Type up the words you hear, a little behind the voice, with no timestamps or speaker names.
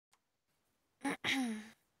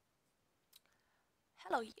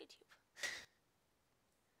Hello, YouTube.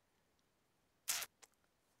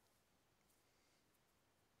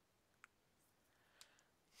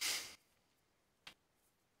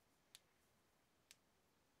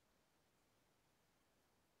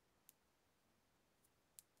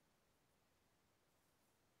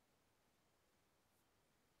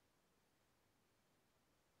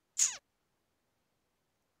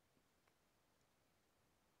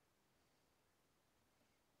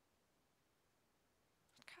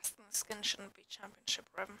 Casting the skin shouldn't be championship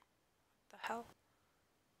Riven. What the hell?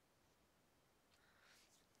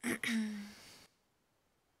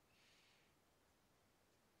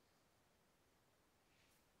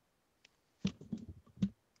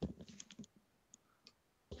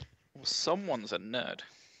 Well, someone's a nerd.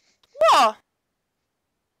 What?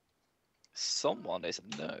 Someone is a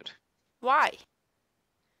nerd. Why?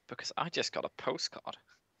 Because I just got a postcard.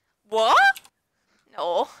 What?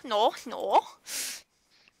 No, no, no.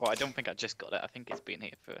 Well, I don't think I just got it. I think it's been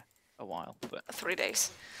here for a while, but 3 days.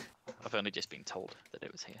 I've only just been told that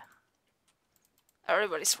it was here.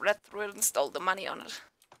 Everybody's read through it and stole the money on it.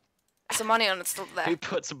 Is the money on it still there? Who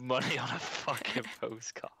puts money on a fucking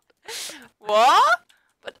postcard? What?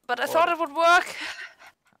 But I thought it would work.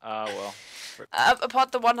 Ah, well.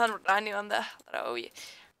 Apart the 190 on there that I owe you.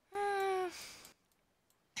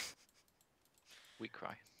 We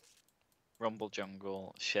cry. Rumble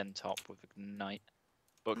Jungle, Shen top with Ignite.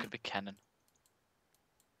 But it could be Kennen.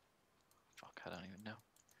 Fuck, I don't even know.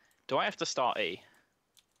 Do I have to start E?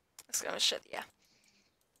 It's gonna shit, yeah.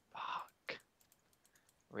 Fuck.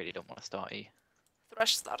 Really don't want to start E.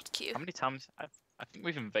 Thresh started Q. How many times? I think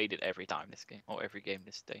we've invaded every time this game. Or every game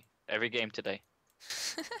this day. Every game today.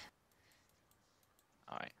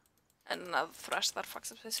 Alright. And another Thresh that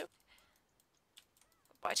fucks up his soup.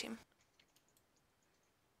 Bye, team.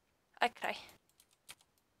 I cry.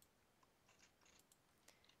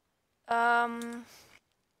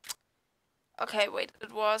 Okay, wait.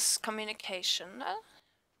 It was communication.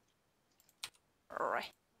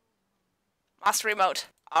 Alright. Mastery mode.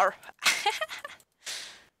 R.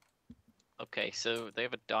 Okay, so they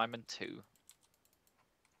have a diamond 2.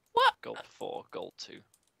 What? Gold 4, gold 2.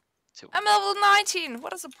 I'm level 19.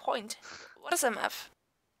 What is the point? What is MF?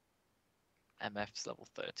 MF's level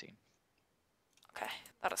 13. Okay,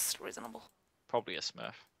 that is reasonable. Probably a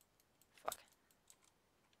smurf. Fuck.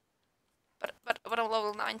 But I'm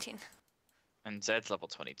level 19. And Zed's level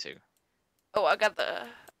 22. Oh, I got the.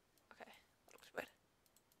 Okay, that looks weird.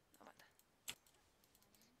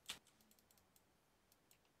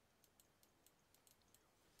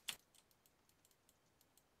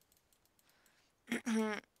 Never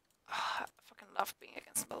mind. I fucking love being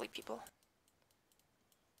against belly people.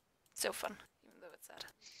 So fun, even though it's sad.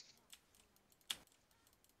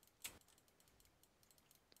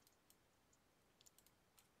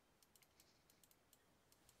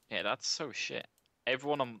 Yeah, that's so shit.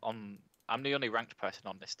 Everyone on I'm the only ranked person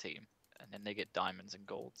on this team, and then they get diamonds and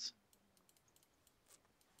golds.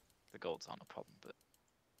 The golds aren't a problem, but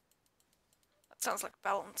That sounds like a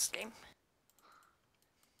balanced game.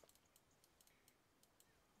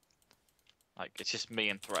 like it's just me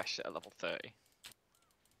and Thresh at level 30.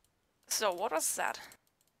 So what was that?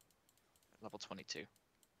 Level 22.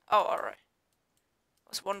 Oh, alright. I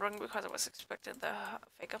was wondering because I was expecting the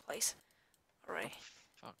faker place. Alright.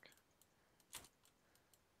 Oh, fuck.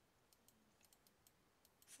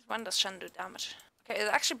 When does Shen do damage? Okay, it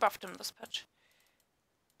actually buffed him this patch.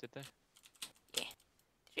 Did they? Yeah.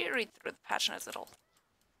 Did you read through the patch notes at all?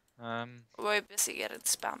 Or were you busy getting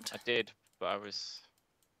spammed? I did, but I was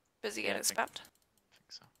Busy yeah, getting I think spammed?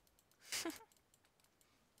 so.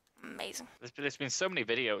 Amazing. There's been so many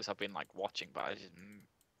videos I've been like watching, but I just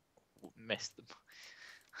missed them.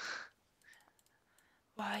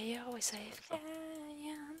 Why you always say,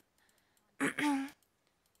 yeah.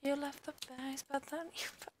 You left the base, but then you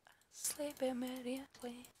fell asleep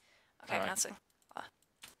immediately. Okay, Alright. nothing.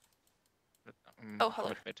 Oh,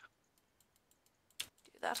 hello. Mid.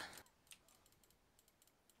 Do that.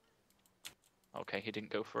 Okay, he didn't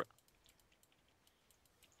go for it.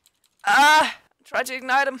 Ah! Try to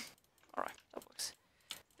ignite him. Alright, that works.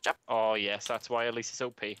 Good job. Oh yes, that's why Elise is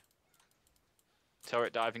OP.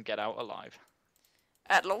 Turret dive and get out alive.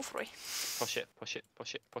 At level 3. Push it, push it,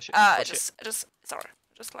 push it, push it. I just, sorry.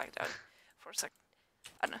 I just lagged out for a second.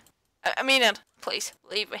 I don't know. I mean it. Please,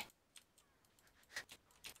 leave me.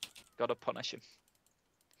 Gotta punish him.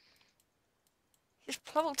 He's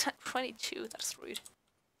level 22, that's rude.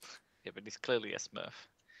 Yeah, but he's clearly a smurf.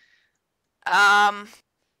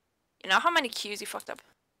 You know how many Qs he fucked up?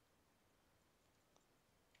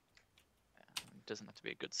 It doesn't have to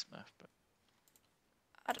be a good smurf, but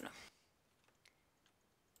I don't know.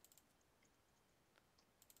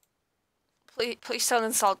 please don't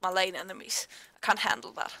insult my lane enemies. I can't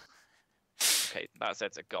handle that. Okay, that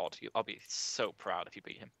said's a god. I'll be so proud if you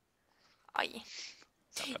beat him. Aye.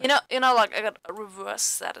 Is that better? You know, like I got a reverse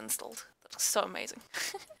set installed. That's so amazing.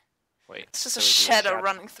 Wait, It's just so a is he shadow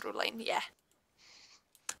running through lane. Yeah.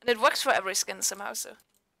 And it works for every skin somehow. So,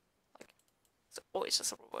 like, it's always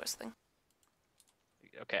just a reverse thing.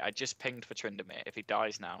 Okay, I just pinged for Tryndamere. If he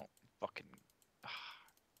dies now, fucking.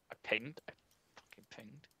 I pinged. I fucking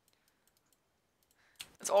pinged.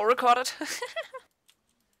 It's all recorded.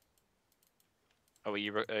 Oh, are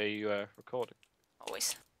you recording?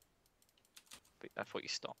 Always. I thought you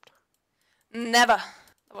stopped. Never.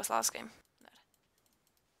 That was last game.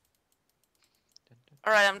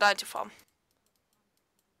 Alright, I'm dying to farm.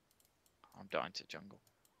 I'm dying to jungle.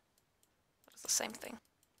 It's the same thing.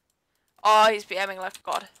 Oh, he's BMing like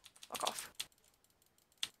God. Fuck off.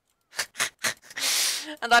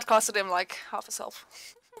 And that costed him like half his health.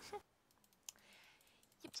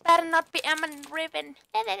 You better not be aiming Riven.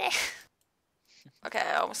 Okay,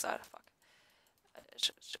 I almost died. Fuck.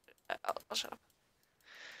 I'll shut up.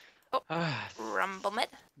 Oh, rumble mid.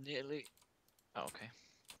 Nearly. Oh, okay.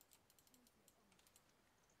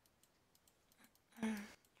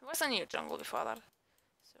 He was in your jungle before that.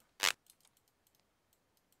 So.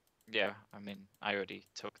 Yeah, I mean, I already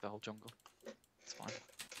took the whole jungle. It's fine.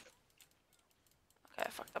 Okay, I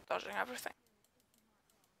fucked up dodging everything.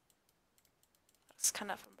 That's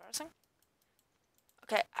kind of embarrassing.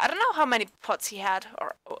 Okay, I don't know how many pots he had,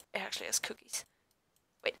 or oh, he actually has cookies.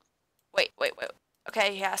 Wait.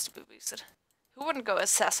 Okay, he has to be boosted. Who wouldn't go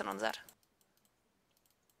assassin on that?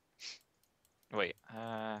 Wait,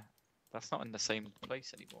 that's not in the same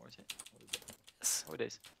place anymore, is it? Yes. Oh, it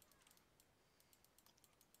is.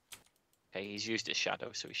 Okay, he's used his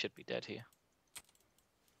shadow, so he should be dead here.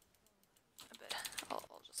 A bit.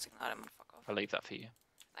 I'll just ignore him and fuck off. I'll leave that for you.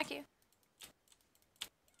 Thank you.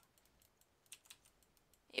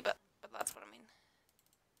 Yeah, but that's what I mean.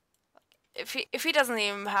 Like, if he doesn't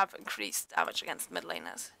even have increased damage against mid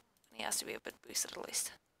laners, he has to be a bit boosted at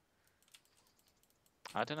least.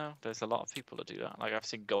 I don't know. There's a lot of people that do that. Like, I've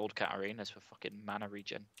seen gold Katarinas for fucking mana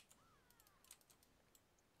regen.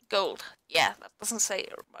 Gold. Yeah, that doesn't say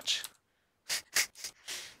much.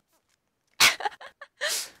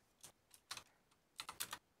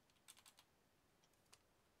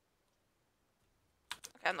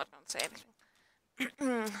 Okay, I'm not gonna say anything.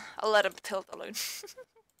 I'll let him tilt alone.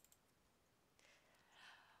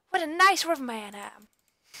 What a nice river man I am.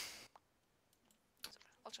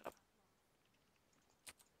 I'll shut up.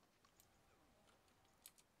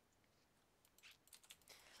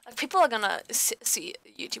 Like, people are gonna see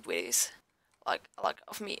YouTube videos like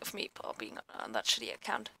of me being on that shitty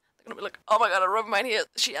account. They're gonna be like, oh my god, a river man here.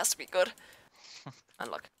 She has to be good.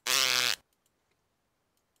 And like,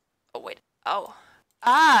 oh wait, oh.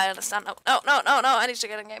 Ah, I understand. No, I need to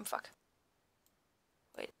get in game. Fuck.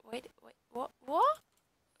 Wait. What?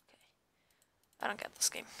 Okay. I don't get this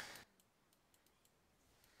game.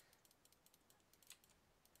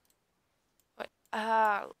 Wait.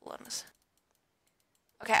 Learners.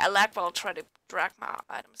 Okay, I lag while I'll try to drag my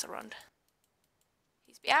items around.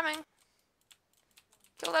 He's BMing.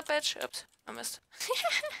 Kill that bitch. Oops, I missed.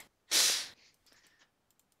 If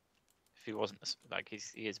he wasn't like he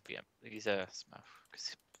is BM, he's a Smurf.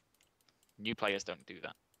 Because new players don't do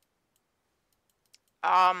that.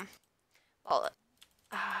 Well,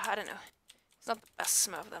 I don't know. He's not the best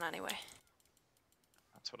Smurf then anyway.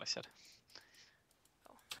 That's what I said.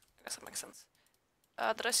 Oh, I guess that makes sense.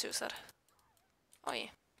 Did I suicide? Oh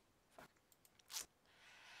yeah. Fuck.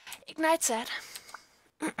 Ignite said.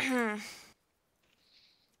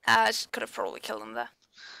 I could have probably killed him there.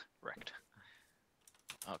 Wrecked.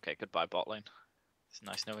 Okay, goodbye bot lane. It's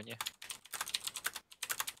nice knowing you.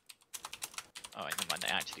 Oh, never mind, they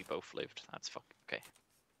actually both lived. That's fuck. Okay.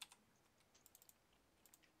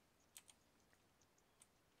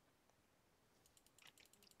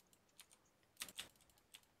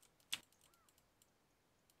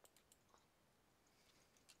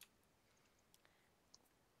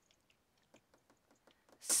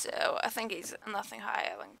 So I think he's nothing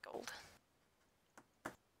higher than gold.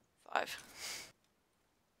 5.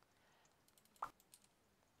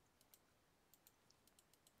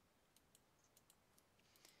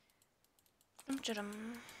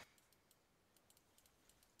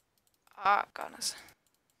 Ah, goodness.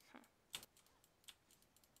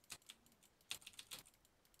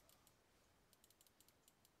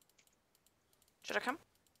 Should I come?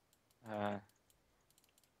 Or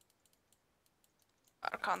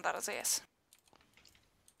can't that as a yes?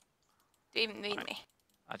 Do you even need me?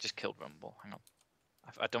 I just killed Rumble. Hang on.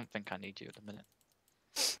 I don't think I need you at the minute.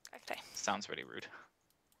 Okay. sounds really rude.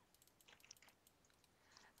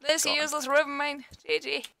 This Got him. useless Riven main.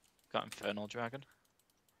 GG. Got Infernal Dragon.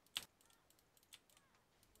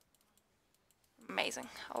 Amazing.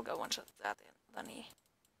 I'll go one shot that then he.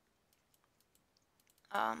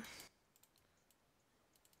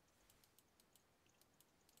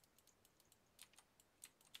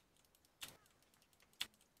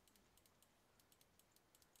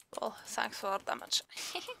 Well, thanks for that damage.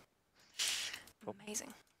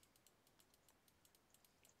 Amazing.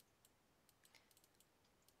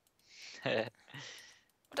 What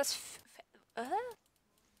does what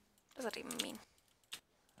does that even mean?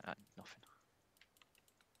 Nothing.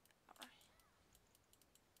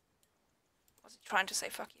 Was he trying to say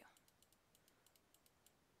fuck you?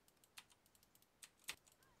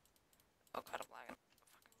 Oh god, I'm lagging.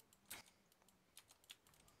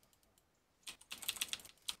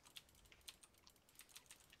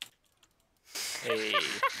 Hey.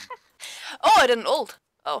 Oh, I didn't ult.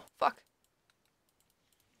 Oh, fuck.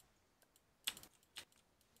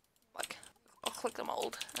 Like, I'll click on my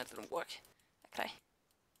ult and it didn't work. Okay.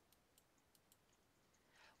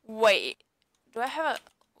 Wait. Do I have a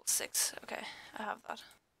 6? Okay, I have that.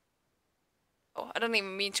 Oh, I don't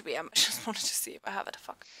even mean to be. I just wanted to see if I have it.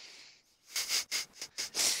 Fuck.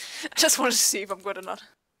 I just wanted to see if I'm good or not.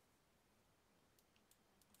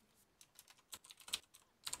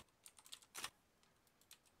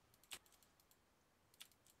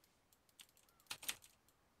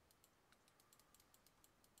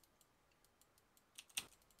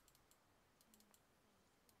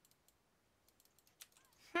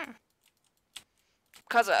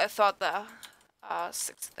 Because I thought the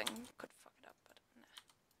 6 thing could fuck it up, but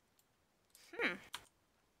nah.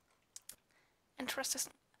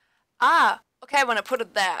 Interesting. Ah, okay, when I put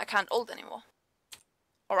it there, I can't ult anymore.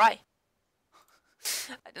 Alright.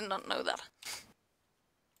 I did not know that.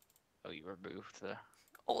 Oh, you removed the...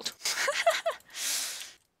 Ult.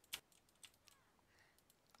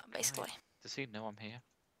 Basically. Right. Does he know I'm here?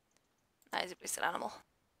 Nah, he's a beasted animal.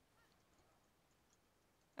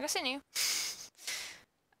 I guess he knew.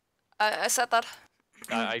 I said that.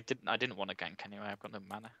 I didn't want to gank anyway. I've got no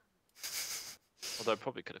mana. Although I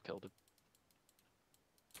probably could have killed him.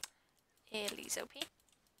 Ellie's OP.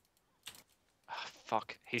 Oh,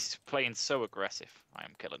 fuck. He's playing so aggressive. I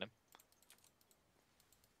am killing him.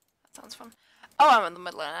 That sounds fun. Oh, I'm in the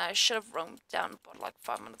middle and I should have roamed down but like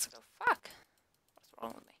 5 minutes ago. Fuck. What's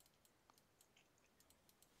wrong with me?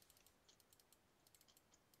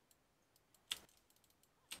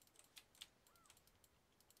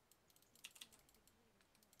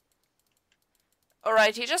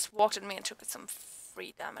 Alright, he just walked at me and took some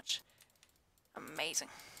free damage. Amazing.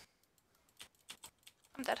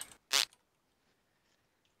 I'm dead.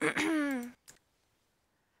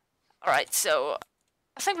 Alright, so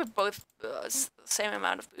I think we're both the same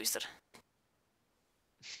amount of boosted.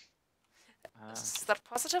 Is that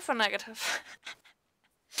positive or negative?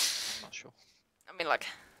 I'm not sure. I mean, like,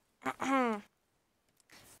 I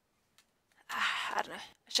don't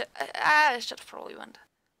know. I should have probably went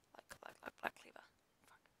like Black Cleaver.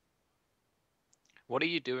 What are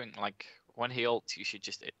you doing? Like, when he ults, you should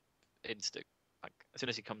just instant. Like, as soon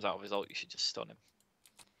as he comes out of his ult, you should just stun him.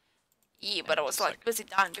 Yeah, but I was like busy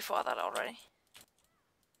dying before that already.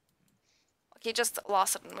 Like, he just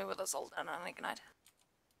lost it on me with his ult and an ignite.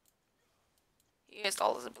 He used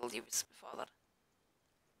all his abilities before that.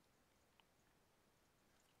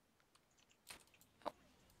 Oh.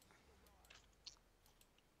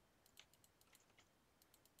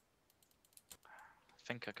 I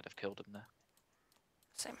think I could have killed him there.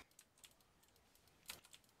 Same.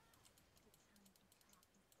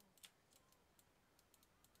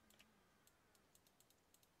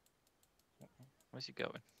 Where's he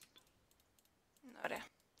going? No idea.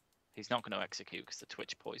 He's not going to execute because the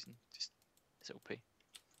Twitch poison just is OP.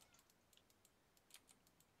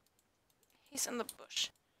 He's in the bush.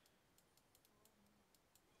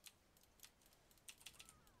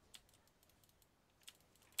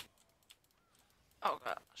 Oh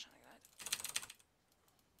god,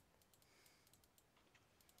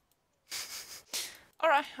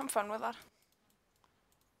 alright, I'm fine with that.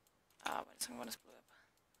 Wait a second, what is blue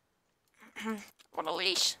up? What a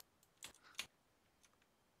leash.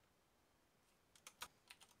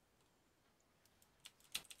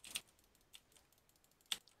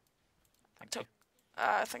 Thank you.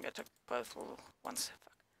 I think I took both once.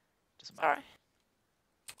 Fuck. Doesn't matter.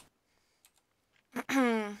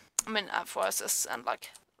 Sorry. I mean, I have 4 assists and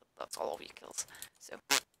like, that's all of your kills. So,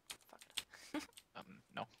 fuck it.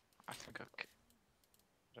 No. I think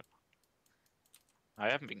I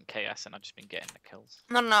haven't been KS and I've just been getting the kills.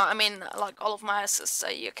 No, I mean, like, all of my assists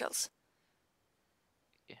are your kills.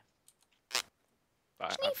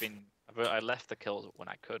 But Schneef. I left the kills when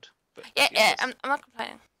I could. But Yeah, the yeah, others- I'm not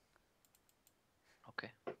complaining. Okay.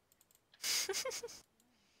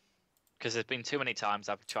 Because there's been too many times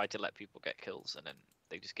I've tried to let people get kills and then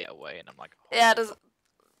they just get away, and I'm like, Yeah, "Hold up."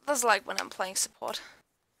 that's like when I'm playing support.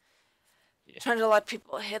 Yeah. Trying to let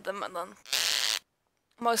people hit them, and then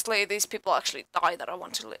mostly these people actually die that I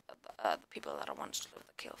want to the people that I want to leave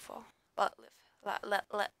the kill for.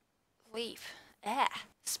 Leave. Yeah,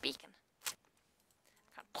 speaking.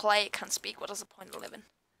 Can't play, can't speak. What is the point of living?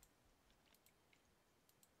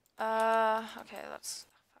 Okay, that's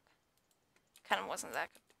fuck. Kind of wasn't that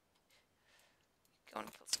good. Go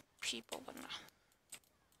and kill some people, but no.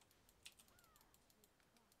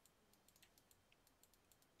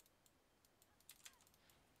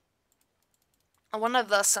 I wonder if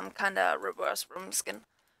there's some kind of reverse room skin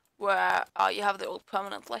where you have the ult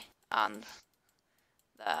permanently and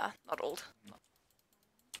the not ult.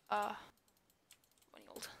 When you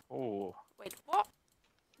ult. Oh. Wait, what?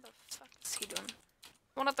 The fuck is he doing?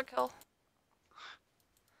 Wanted the kill.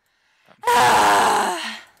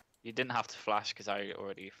 You didn't have to flash because I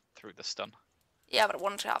already threw the stun. Yeah, but I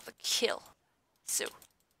wanted to have the kill. So,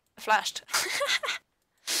 I flashed.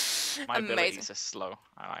 My Amazing. abilities are slow.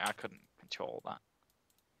 I couldn't control that.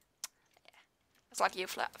 It's like you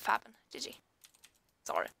fapping, GG.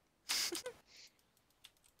 Sorry.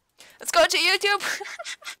 Let's go to YouTube!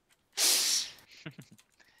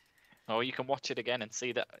 Oh, you can watch it again and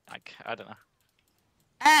see that. I don't know.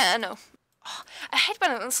 I know. Oh, I hate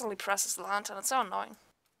when it instantly presses the lantern, it's so annoying.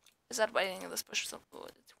 Is that waiting in this bush or something?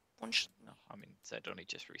 No, I mean, Zed only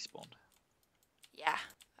just respawned. Yeah,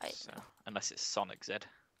 I So, know. unless it's Sonic Zed.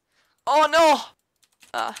 Oh no!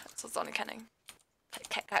 It's Sonic Canning. It's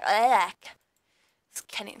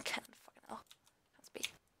Kenny and Ken, fucking hell. Can't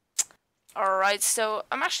speak. Alright, so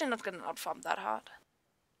I'm actually not gonna outfarm that hard.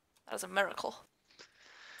 That is a miracle.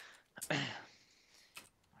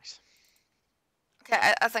 Nice.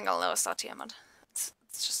 Okay, I think I'll never start TM and it's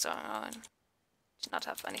just so annoying. Do not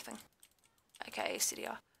have anything. Okay,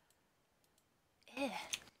 CDR. Yeah.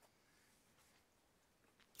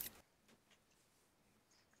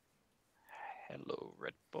 Hello,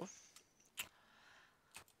 Red Buff.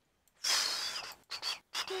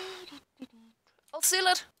 I'll seal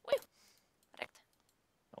it. Woo. Correct.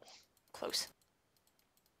 Oh. Close.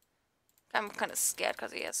 I'm kind of scared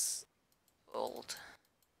because he has old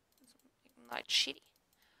Ignite shitty.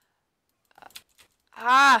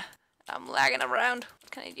 I'm lagging around.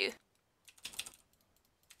 What can I do?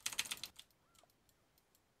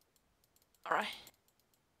 Alright.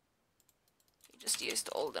 You just used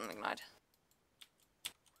old and Ignite.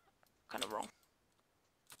 Kind of wrong.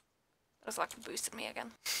 That's like boosted me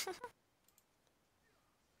again.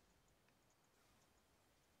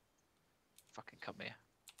 Fucking come here.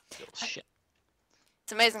 Little shit.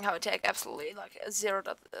 It's amazing how I take absolutely like zero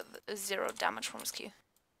damage from his Q.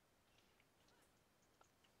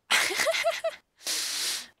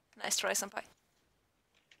 Nice try, senpai.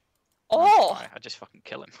 Oh! I just fucking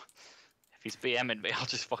kill him. If he's BMing me, I'll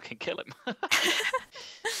just fucking kill him.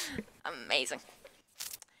 Amazing.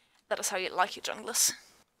 That is how you like your junglers.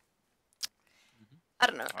 I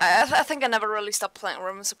don't know. I think I never really stopped playing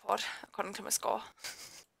Roman support according to my score.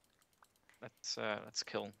 Let's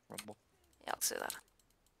kill Rumble. Yeah, I'll see that.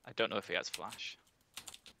 I don't know if he has flash.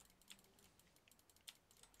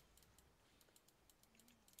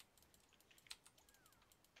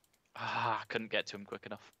 I couldn't get to him quick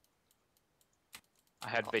enough. I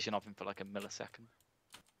had vision of him for like a millisecond.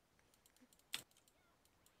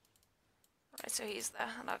 Right, so he's there,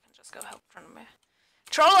 and I can just go help Trendemir.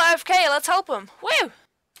 Troll AFK, let's help him! Woo!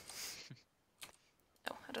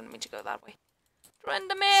 No, I didn't mean to go that way.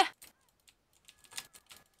 Trendemir!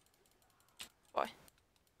 Boy.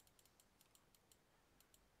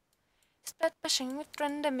 Split pushing with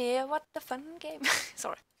Trendemir, what a fun game.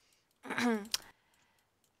 Sorry.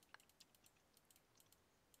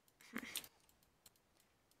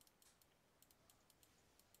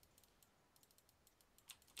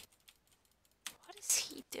 What is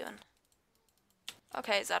he doing?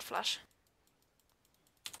 Okay, is that flash?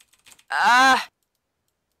 Ah!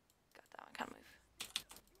 God damn, I can't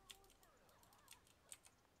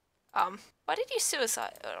move. Why did you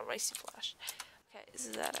suicide? Race flash. Okay, is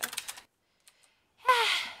that a...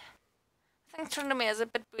 I think Trundamir is a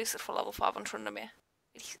bit boosted for level 5 on Trundamir.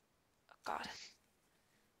 Oh god.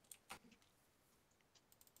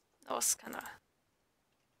 That was kinda...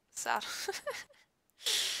 sad.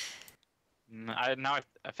 I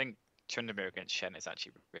think Trundamir against Shen is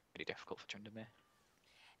actually really difficult for Trundamir.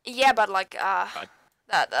 Yeah, but like,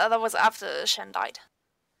 that was after Shen died.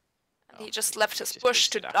 And he just left his just bush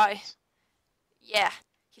to boosted die. afterwards. Yeah,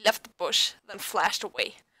 he left the bush, then flashed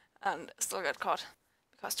away, and still got caught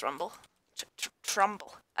because Trumbull.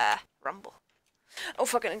 Trumbull. Rumble. Oh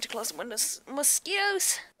fuck! I need to close the windows.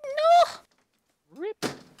 Mosquitoes. No. Rip.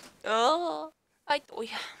 Oh, I die.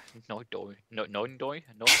 No doy. No doy.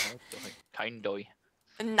 No doy. Kind doy.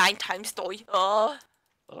 9 times die. Oh,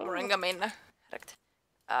 Oh. ring him in. Correct.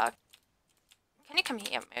 Can you come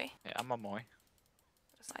here, maybe? Yeah, I'm on my way.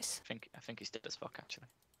 That's nice. I think he's dead as fuck actually.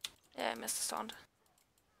 Yeah, I missed the sound.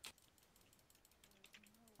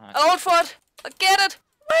 Nice. Oldford! I get it!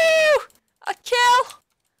 Woo! I kill!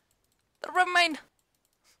 The remain!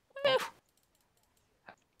 Woo!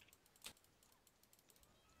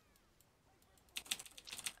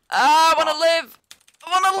 I wanna live!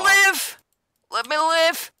 I wanna live! Let me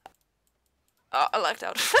live! Oh, I lagged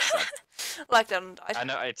out. Lagged out and died. I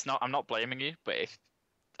know it's not. I'm not blaming you, but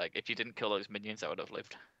if you didn't kill those minions, I would have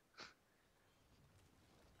lived.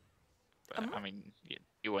 But I mean,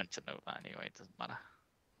 you weren't to know that anyway. It doesn't matter.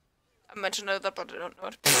 I meant to know that, but I don't know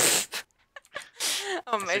it.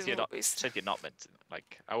 Amazing beast. Said you're not meant to.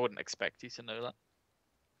 Like, I wouldn't expect you to know that.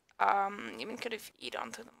 You mean could have eat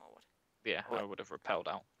onto them or what? Yeah, I would have repelled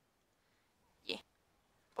out. Yeah.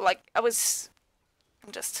 But like, I was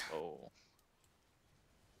just... Oh.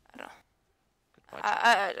 I don't know. Goodbye.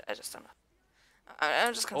 I just don't know.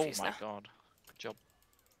 I'm just confused now. Oh my now. god. Good job.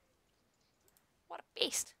 What a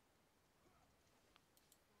beast.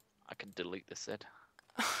 I can delete this Sid.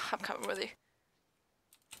 I'm coming with you.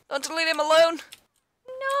 Don't delete him alone!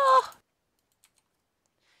 No!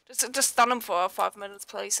 Just stun him for 5 minutes,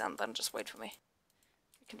 please, and then just wait for me.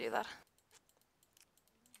 You can do that.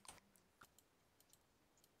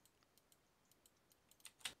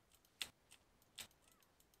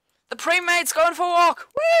 The pre-mate's going for a walk!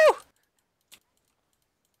 Woo!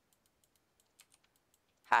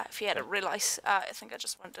 Ha, if you had to realise, I think I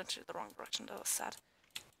just went into the wrong direction. That was sad.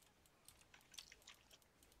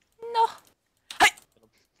 No! Hi!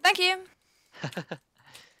 Thank you!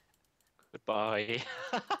 Goodbye.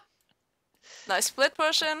 Nice split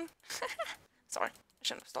pushing! Sorry, I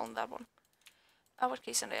shouldn't have stolen that one. Oh, what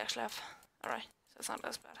keys do they actually have? Alright, so it's not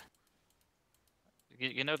as bad.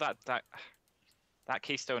 You know that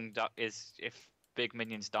keystone is if big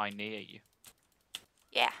minions die near you.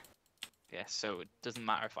 Yeah. Yeah, so it doesn't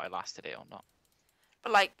matter if I lasted it or not.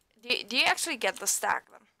 But like, do you actually get the stack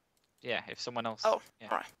then? Yeah, if someone else... Oh, yeah.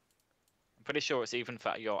 right. I'm pretty sure it's even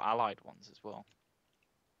for your allied ones as well.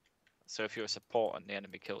 So if you're a support and the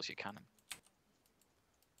enemy kills your cannon.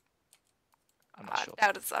 I'm not sure. I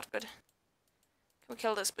doubt it's that good. Can we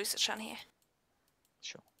kill this boosted Shan here?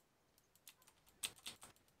 Sure.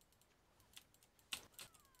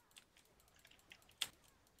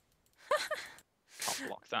 Can't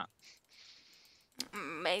block that.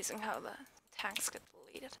 Amazing how the tanks get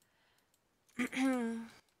deleted.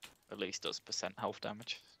 At least does % health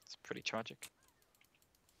damage. It's pretty tragic.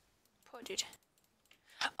 Poor dude.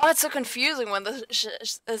 Oh, it's so confusing when the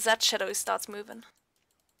Z shadow starts moving.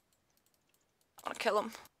 I wanna kill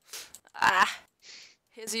him. Ah!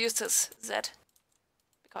 He's used his Z.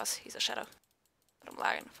 Because he's a shadow. But I'm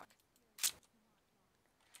lagging, fuck.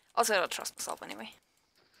 Also, I don't trust myself anyway.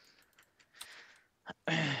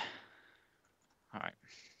 Alright.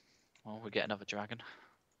 Well, we get another dragon.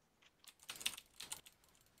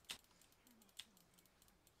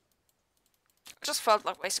 I just felt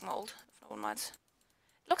like wasting my ult, if no one minds.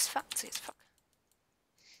 It looks fancy as fuck.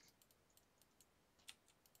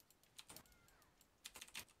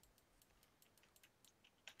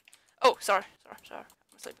 Oh, sorry. I'm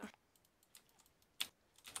sleeping.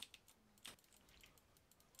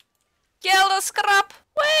 Kill the scrap!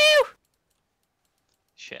 Woo!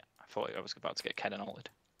 Shit, I thought I was about to get cannon ulted.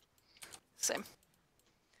 Same.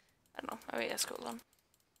 I don't know, maybe that's cool then.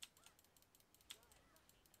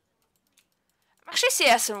 I'm actually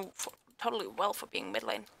CSing totally well for being mid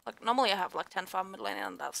lane. Like, normally I have like 10 farm mid lane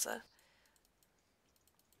and that's I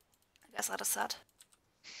guess that is sad.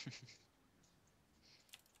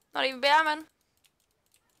 Not even Bearman.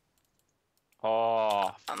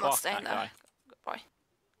 Oh, I'm fuck not staying that there. guy. Goodbye.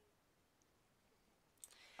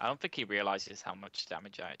 I don't think he realizes how much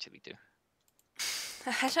damage I actually do.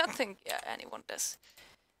 I don't think anyone does.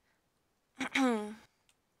 Alright,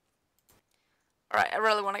 I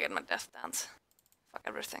really want to get my death dance. Fuck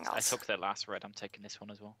everything I else. took the last red, I'm taking this one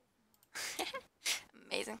as well.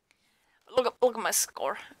 Amazing. Look at my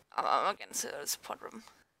score. I'm getting to the support room.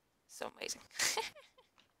 So amazing.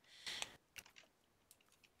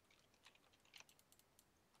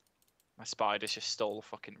 My spiders just stole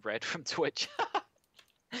fucking red from Twitch.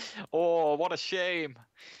 Oh, what a shame.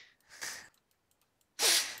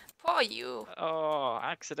 Poor you. Oh,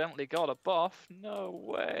 I accidentally got a buff. No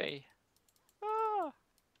way. Ah.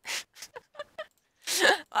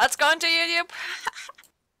 Let's go into YouTube.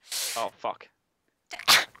 Oh, fuck.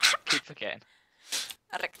 Keep forgetting.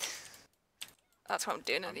 Correct. That's what I'm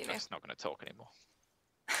doing, I'm you know. just not going to talk anymore.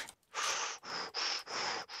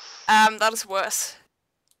 That is worse.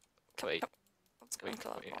 Wait. Let's go and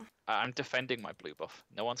kill Wait. everyone. I'm defending my blue buff.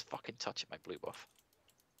 No one's fucking touching my blue buff.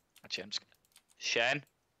 Actually, I'm just gonna... Shen?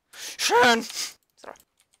 Shen! Sorry.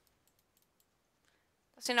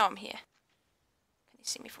 Does he know I'm here? Can you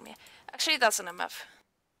see me from here? Actually, that's an MF.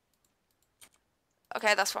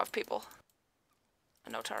 Okay, that's 5 people.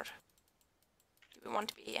 And no turret. Do we want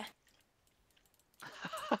to be here?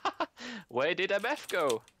 Where did MF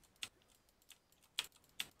go?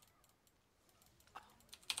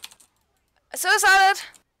 Suicided!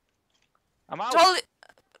 I'm out. Totally.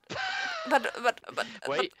 But.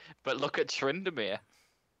 Wait, but look at Tryndamere.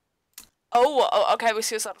 Oh, okay, we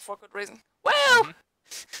suicided for good reason. Well!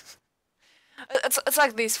 It's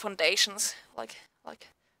like these foundations. Like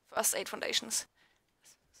first aid foundations.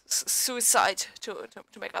 Suicide to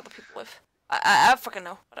make other people live. I fucking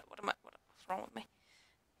know. What's wrong with me?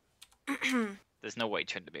 There's no way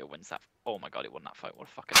Tryndamere wins that. Oh my god, he won that fight. What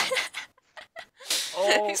a fucking.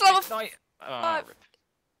 Oh, He's level ignite. Oh, 5. rip.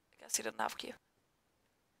 I guess he didn't have Q.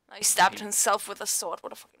 No, he stabbed himself with a sword.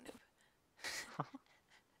 What a fucking noob.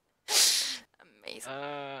 Amazing.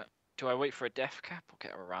 Do I wait for a death cap or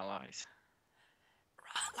get a rallies?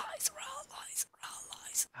 Rallies.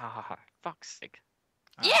 Ah, fuck's sake.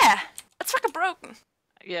 Yeah! That's fucking broken.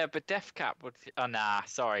 Yeah, but death cap would. Oh, nah,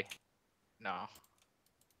 sorry. No.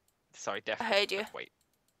 Sorry, death I cap. heard you. Wait.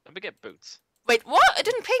 Let me get boots. Wait, what? I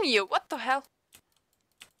didn't ping you. What the hell?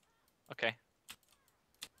 Okay.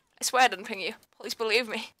 I swear I didn't ping you. Please believe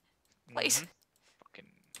me. Please. Fucking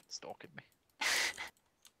stalking me.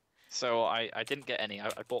 So I didn't get any. I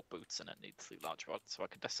bought boots and it needs 3 large rods, so I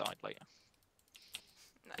can decide later.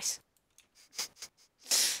 Nice.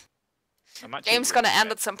 I'm actually Game's really gonna end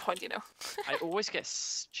fed. at some point, you know. I always get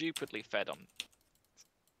stupidly fed on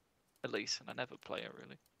Elise, and I never play it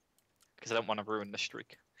really. Because I don't want to ruin the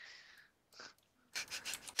streak.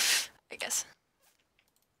 I guess.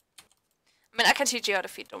 I mean, I can teach you how to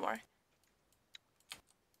feed, don't worry.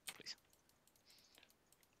 Please.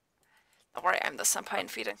 Don't worry, I'm the senpai in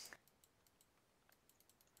feeding.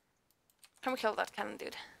 Can we kill that cannon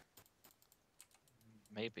dude?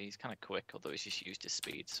 Maybe he's kind of quick, although he's just used his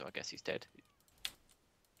speed, so I guess he's dead.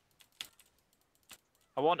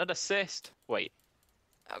 I want an assist. Wait.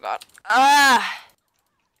 Oh god. Ah!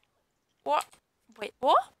 What? Wait,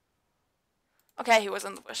 what? Okay, he was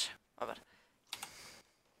in the bush. My bad.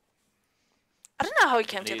 I don't know how he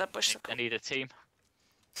came to that bush. I need a team.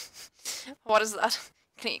 What is that?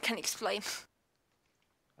 Can you explain?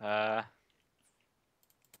 Oh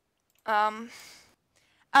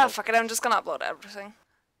fuck it, I'm just gonna upload everything.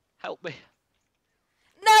 Help me.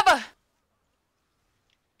 Never!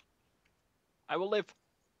 I will live.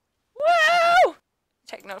 Woo!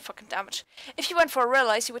 Take no fucking damage. If you went for a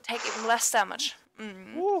realize, you would take even less damage.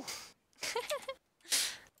 Woo.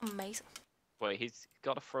 Amazing. Wait, he's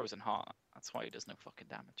got a frozen heart. That's why he does no fucking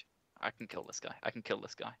damage. I can kill this guy. I can kill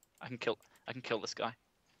this guy. I can kill this guy.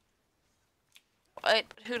 Wait,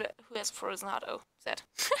 but who has frozen heart? Oh, Zed.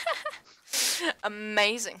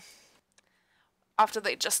 Amazing. After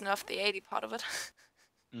they just nerfed the 80 part of it.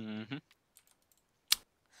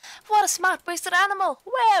 What a smart wasted animal!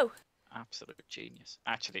 Whoa! Absolute genius.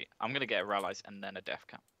 Actually, I'm gonna get a rallies and then a death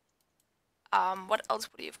cap. What else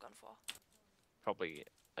would you have gone for? Probably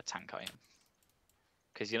a tank item.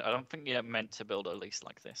 Because I don't think you're meant to build a lease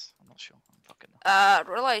like this. I'm not sure. I'm fucking.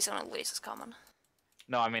 Relays on a lease is common.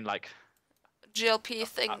 No, I mean like. GLP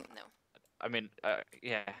thing, no. I mean,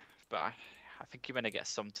 yeah, but I think you're gonna get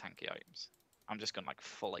some tanky items. I'm just going like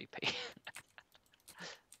full AP.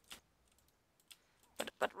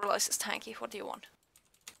 but Realize is tanky. What do you want?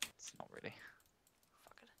 It's not really.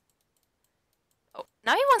 Fuck it. Oh,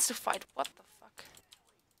 now he wants to fight. What the fuck?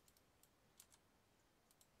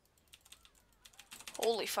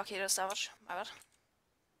 Holy fuck, he does damage. My bad.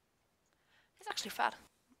 He's actually fat.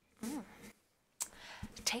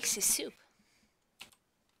 Tasty soup.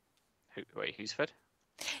 Wait, who's fed?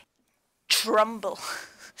 Trumble.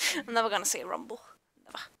 I'm never gonna say rumble.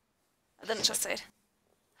 Never. I didn't just say it.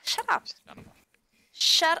 Shut up.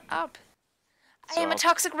 Shut up. I am a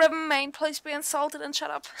toxic Riven main. Please be insulted and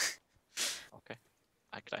shut up. Okay.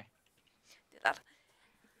 Okay. Do that.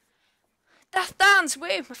 Death Dance, woo!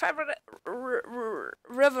 My favorite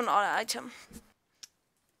Riven item.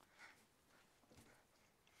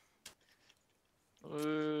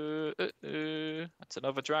 I That's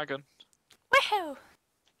another dragon. Woohoo!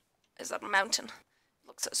 Is that a mountain?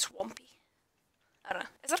 Looks so swampy. I don't know.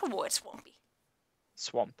 Is that a word, swampy?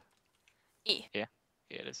 Swamp. E. Yeah,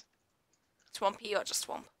 it is. Swampy or just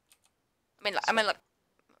swamp? I Swamp. mean like,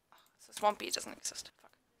 so swampy doesn't exist.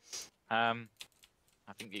 Fuck. I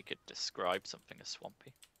think you could describe something as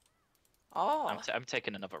swampy. Oh. I'm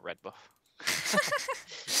taking another red buff.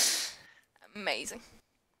 Amazing.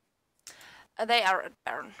 They are at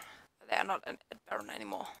Baron. They are not at Baron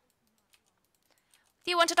anymore.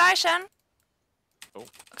 Do you want to die, Shen? Oh.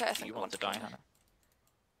 Okay, I Do think you I want to die, Hannah?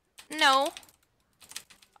 No.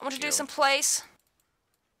 I want to do You some plays.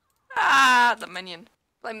 Ah, the minion.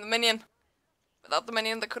 Blame the minion. Without the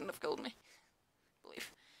minion, they couldn't have killed me. I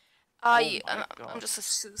believe. my I'm God. just a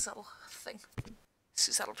suicidal thing.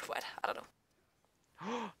 Suicidal twat. I don't know.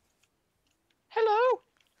 Hello.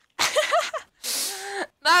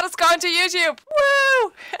 That is going to YouTube.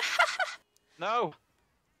 Woo! No.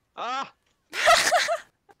 Ah.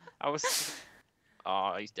 I was.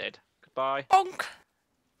 Oh, he's dead. Goodbye. Bonk.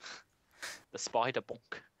 The spider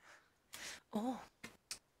bonk. Oh.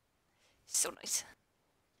 So nice.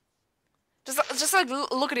 Just like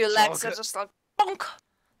look at your legs. They're just like bonk.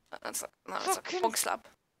 That's like no, it's like bonk slap.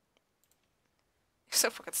 You're so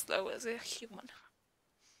fucking slow as a human.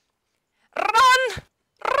 Run!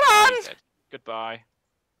 Run! He's dead. Goodbye.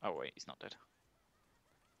 Oh wait, he's not dead.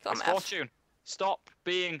 Come Miss on, Fortune, stop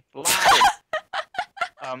being loud.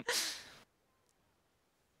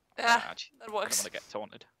 Yeah, Actually, that I works. don't want to get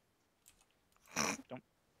taunted. Don't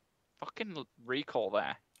fucking recall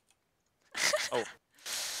there. Oh,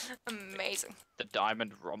 Amazing. the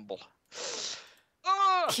diamond rumble.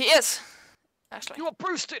 Ah! He is. Actually. You are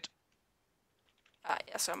boosted. Ah,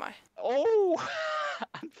 yeah, so am I. Oh,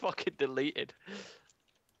 I'm fucking deleted.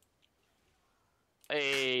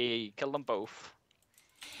 Hey, kill them both.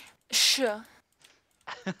 Sure.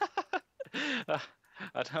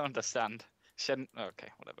 I don't understand. Shouldn't. Okay,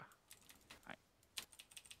 whatever. Right.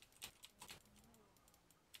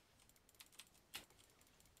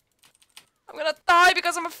 I'm gonna die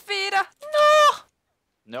because I'm a feeder. No!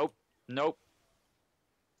 Nope. Nope.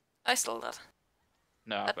 I stole that.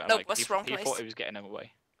 No, That but nope like, was wrong he place. thought he was getting him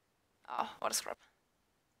away. Oh, what a scrap.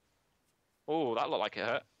 Oh, that looked like it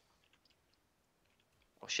hurt.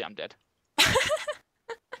 Oh shit, I'm dead.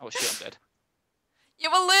 Oh shit, I'm dead.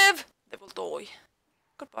 You will live! They will die.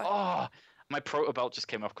 Goodbye. Oh, my proto belt just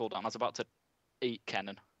came off cooldown. I was about to eat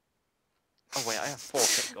cannon. Oh wait, I have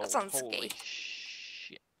 4k gold. That sounds Holy gay.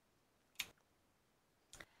 shit.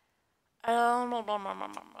 I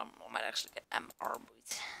might actually get MR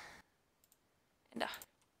boots. And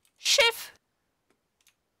shift!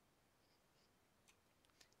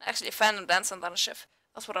 Actually, a Phantom Dance and then a shift.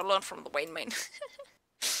 That's what I learned from the Wayne main.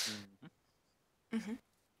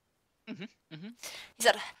 He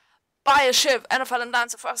said, buy a shiv and a Phantom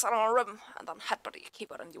Dance first on a Riven, and then headbutt your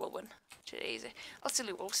keyboard and you will win. Which is easy. I'll still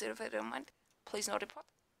do wolves if I don't mind. Please no report.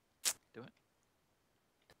 Do it.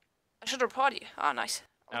 I should report you. Oh, nice.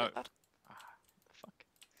 I'll do that. What the fuck?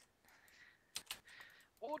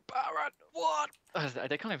 What, Baron? What?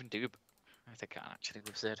 They can't even do. They can't actually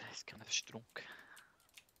with Zed. He's kind of strong.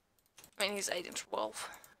 I mean, he's 8 and 12.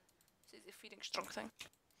 So he's a feeding strong thing.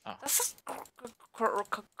 Oh. That's just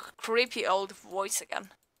creepy old voice again.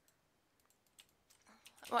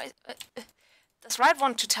 Why? Does Right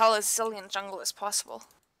want to tell a zillion jungle is possible?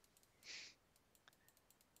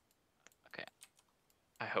 Okay.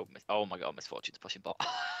 I hope. Oh my god, Miss Fortune's pushing bot.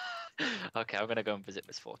 Okay, I'm gonna go and visit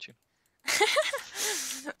Miss Fortune.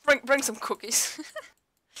 bring some cookies.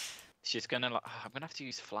 She's gonna like. I'm gonna have to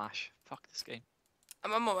use flash. Fuck this game.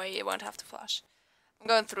 I'm on my way. You won't have to flash. I'm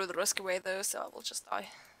going through the risky way though, so I will just die.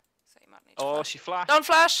 So you might need to Oh, flash. she flashed. Don't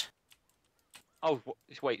flash. Oh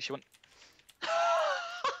wait, she went. I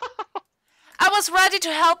was ready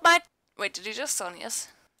to help my. Wait, did you just son yes?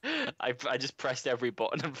 I just pressed every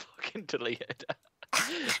button and fucking deleted.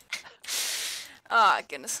 Ah,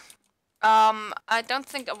 goodness. I don't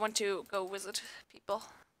think I want to go visit people.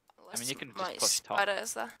 Unless I mean, you can my just push top. spider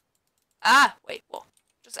is there. Ah, wait, whoa.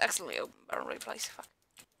 Just accidentally open Baron Replace. Fuck.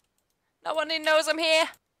 No one even knows I'm here.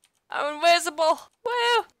 I'm invisible.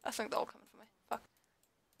 Woo! I think they're all coming for me. Fuck.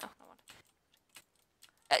 No, no one.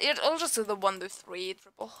 I'll just do the 1 to 3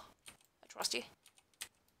 triple. I trust you.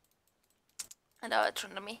 And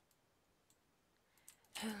turn to me.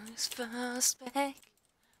 Who's first back?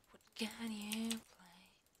 What can you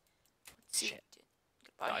play? What's Shit.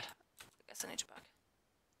 Goodbye. Died. I guess I need you back.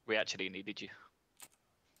 We actually needed you.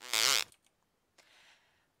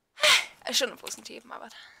 I shouldn't have listened to you, my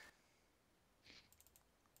bad.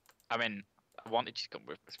 I mean, I wanted you to come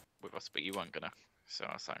with us, but you weren't gonna. So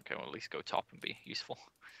I was like, okay, well, at least go top and be useful.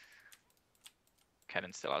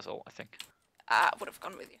 Kennen still has ult, I think. I would have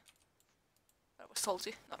gone with you. But I was told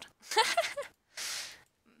to not.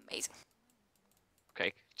 Amazing.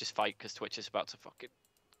 Okay, just fight because Twitch is about to fucking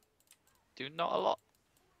do not a lot.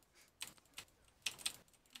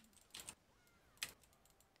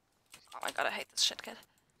 Oh my god, I hate this shit kid.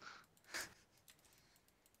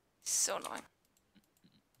 It's so annoying.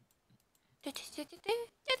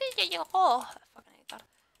 Oh, I fucking hate that.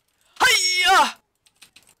 Hiya!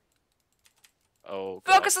 Oh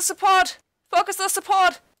god. Focus the support! Focus the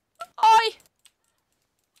support! Oi!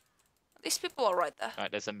 These people are right there.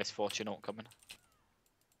 Right, there's a misfortune ult coming.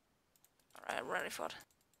 Alright, I'm ready for it.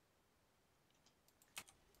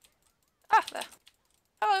 Ah, there.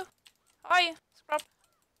 Hello. How are you? Scrub.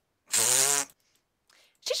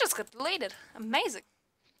 She just got deleted. Amazing.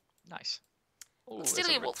 Nice. Oh,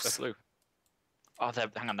 Steely wolves. blue. Oh,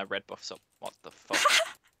 hang on, their red buff's up. What the fuck?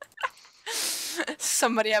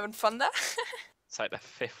 Somebody having fun there? It's like the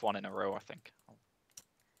 5th one in a row, I think.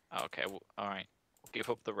 Oh, okay, well, alright. We'll give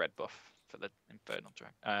up the red buff for the Infernal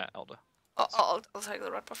Elder. I'll take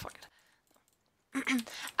the red buff, fuck it.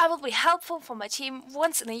 I will be helpful for my team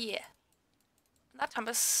once in a year. That time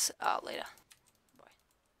is later. Boy.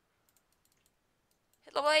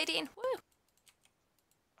 Hit level 18. Woo!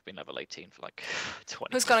 I've been level 18 for like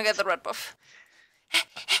 20 Who's gonna get the red buff?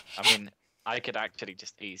 I mean, I could actually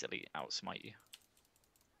just easily outsmite you.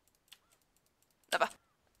 Never.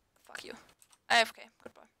 Fuck you. AFK.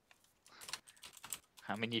 Goodbye.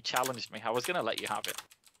 I mean, you challenged me. I was gonna let you have it.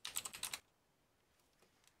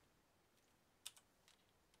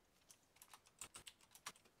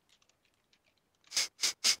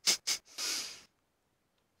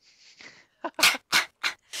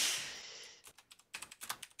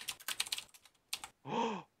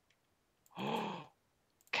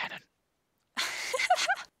 Cannon.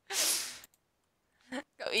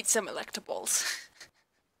 Go eat some electables.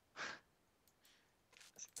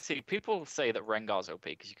 See, people say that Rengar's OP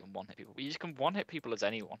because you can one-hit people, but you just can one-hit people as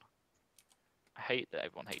anyone. I hate that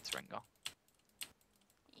everyone hates Rengar.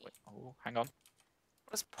 Wait, oh, hang on.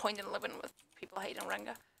 What is point in living with people hating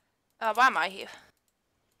Rengar? Why am I here?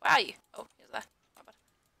 Where are you? Oh, he's there. My bad.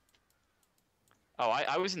 Oh,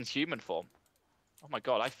 I was in human form. Oh my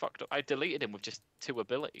god, I fucked up. I deleted him with just 2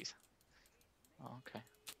 abilities. Oh, okay.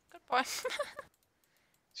 Good boy.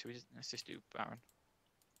 Should we let's just do Baron.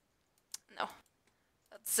 No.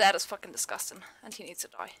 That Zed is fucking disgusting, and he needs to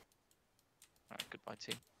die. Alright, goodbye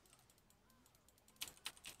team.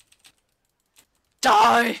 Die!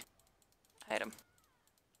 I hate him.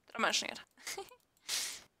 Did I mention it?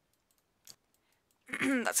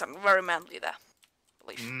 That sounded very manly there.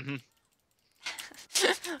 Believe. Mm-hmm.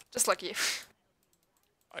 Just like you.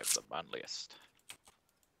 I'm the manliest.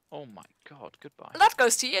 Oh my god, goodbye. That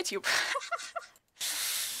goes to YouTube.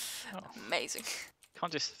 Oh. Amazing.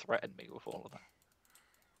 Can't just threaten me with all of that.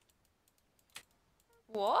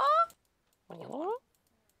 What? What?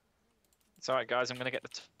 It's alright guys, I'm gonna get the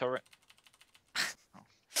turret.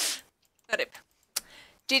 Rip.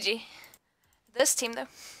 GG. This team though.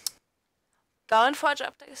 Going for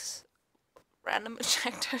objectives. Random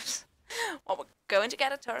objectives. Well, we're going to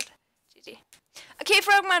get a turret. GG. A key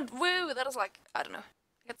fragment! Woo! That is like, I don't know.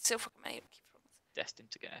 I get so fucking many key fragments.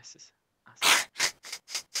 Destined to get S's.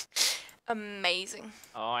 Amazing.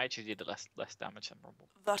 Oh, I actually did less damage than Rumble.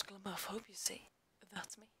 That glimmer of hope, you see.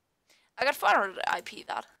 That's me. I got 400 IP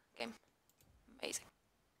that game. Amazing.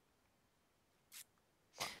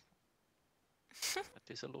 That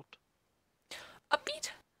is a lot. A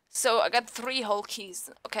beat. So I got 3 whole keys.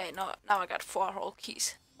 Okay, now I got 4 whole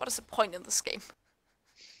keys. What is the point in this game?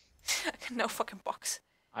 I got no fucking box.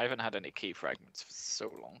 I haven't had any key fragments for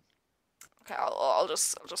so long. Okay, I'll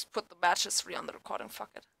just put the matches 3 on the recording.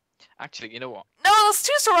 Fuck it. Actually, you know what? No, there's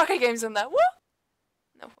 2 Soraka games in there. What?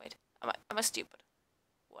 No, wait. Am I stupid?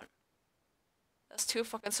 1. There's 2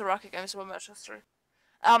 fucking Soraka games in matches 3.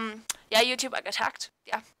 Yeah, YouTube, I got hacked.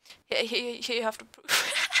 Yeah. Here you have to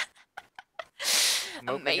prove. I'm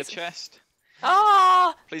opening a chest.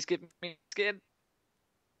 Ah! Please give me skin.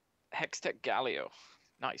 Hextech Galio.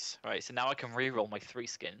 Nice. Right, so now I can reroll my 3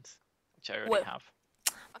 skins, which I already have.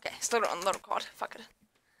 Okay, still on the record. Fuck it.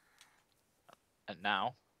 And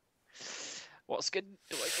now, what skin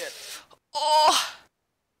do I get? Oh!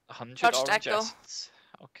 100 Project orange Echo. essence.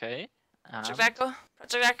 Okay. Project Echo.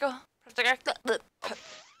 Project Echo. Project Echo.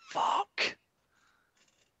 Fuck!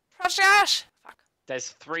 Project Ash! Fuck. There's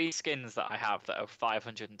 3 skins that I have that are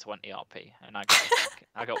 520 RP, and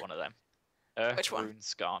I got one of them. Which one? Rune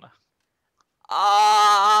Skarner.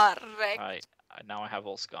 Ah, right. Right, now I have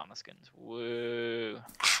all Skarner skins. Woo!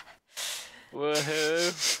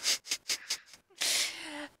 Woohoo!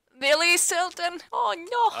 Nearly Silton. Oh no!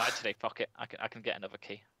 Oh, actually, fuck it. I can get another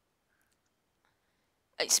key.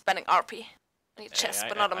 Are you spending RP? On your chest,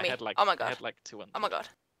 but not on I me. had like, Oh my I god. had like 200. Oh my god.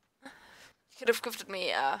 Could have gifted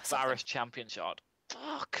me something. Varus champion shot.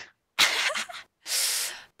 Fuck.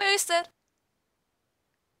 Boosted.